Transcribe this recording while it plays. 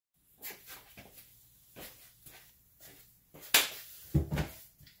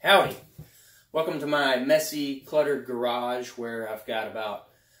Howdy! Welcome to my messy, cluttered garage where I've got about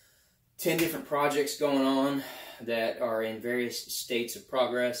 10 different projects going on that are in various states of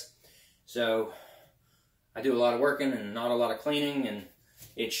progress. So I do a lot of working and not a lot of cleaning, and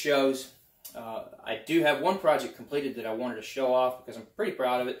it shows. I do have one project completed that I wanted to show off because I'm pretty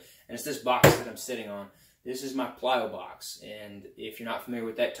proud of it, and it's this box that I'm sitting on. This is my Plyo Box, and if you're not familiar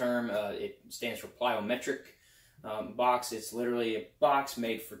with that term, it stands for plyometric box. It's literally a box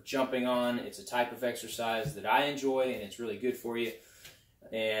made for jumping on. It's a type of exercise that I enjoy, and it's really good for you,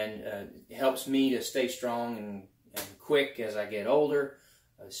 and it helps me to stay strong and quick as I get older.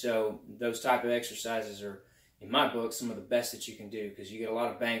 So those type of exercises are, in my book, some of the best that you can do because you get a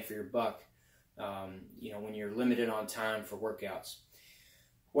lot of bang for your buck, you know, when you're limited on time for workouts.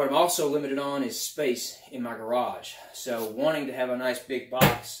 What I'm also limited on is space in my garage. So wanting to have a nice big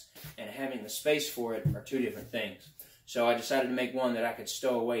box and having the space for it are two different things. So I decided to make one that I could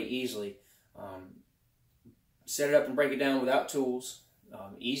stow away easily. Set it up and break it down without tools.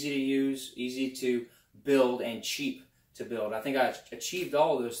 Easy to use, easy to build, and cheap to build. I think I achieved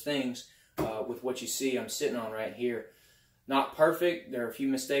all of those things with what you see I'm sitting on right here. Not perfect. There are a few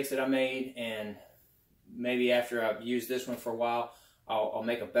mistakes that I made, and maybe after I've used this one for a while, I'll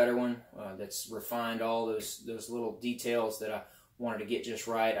make a better one that's refined all those little details that I wanted to get just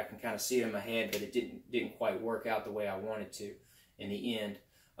right. I can kind of see it in my head, but it didn't quite work out the way I wanted to in the end.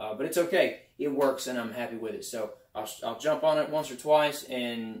 But it's okay. It works, and I'm happy with it. So I'll jump on it once or twice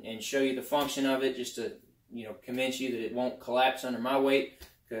and show you the function of it, just to convince you that it won't collapse under my weight,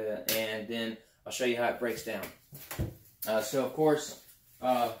 and then I'll show you how it breaks down. So of course,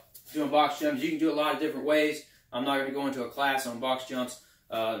 doing box jumps, you can do it a lot of different ways. I'm not going to go into a class on box jumps.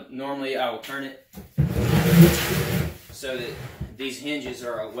 Normally I will turn it so that these hinges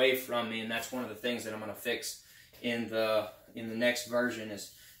are away from me, and that's one of the things that I'm going to fix in the next version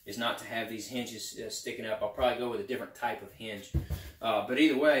is not to have these hinges sticking up. I'll probably go with a different type of hinge. But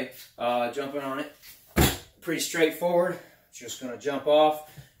either way, jumping on it, pretty straightforward. Just going to jump off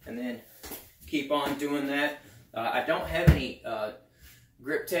and then keep on doing that. I don't have any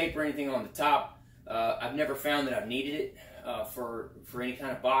grip tape or anything on the top. I've never found that I've needed it for any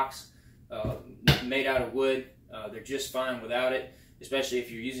kind of box made out of wood. They're just fine without it, especially if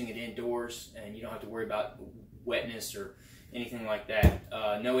you're using it indoors and you don't have to worry about wetness or anything like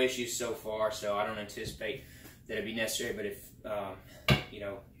that. No issues so far, so I don't anticipate that it'd be necessary. But if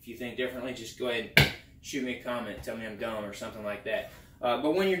if you think differently, just go ahead and shoot me a comment, tell me I'm dumb or something like that.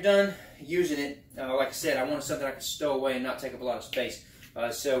 But when you're done using it, like I said, I wanted something I could stow away and not take up a lot of space.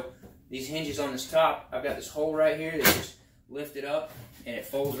 So these hinges on this top, I've got this hole right here that just lift it up and it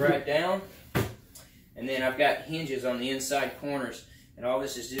folds right down. And then I've got hinges on the inside corners, and all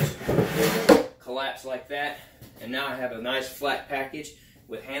this is just collapsed like that. And now I have a nice flat package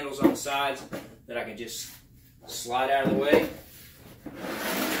with handles on the sides that I can just slide out of the way.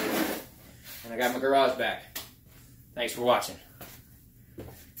 And I got my garage back. Thanks for watching.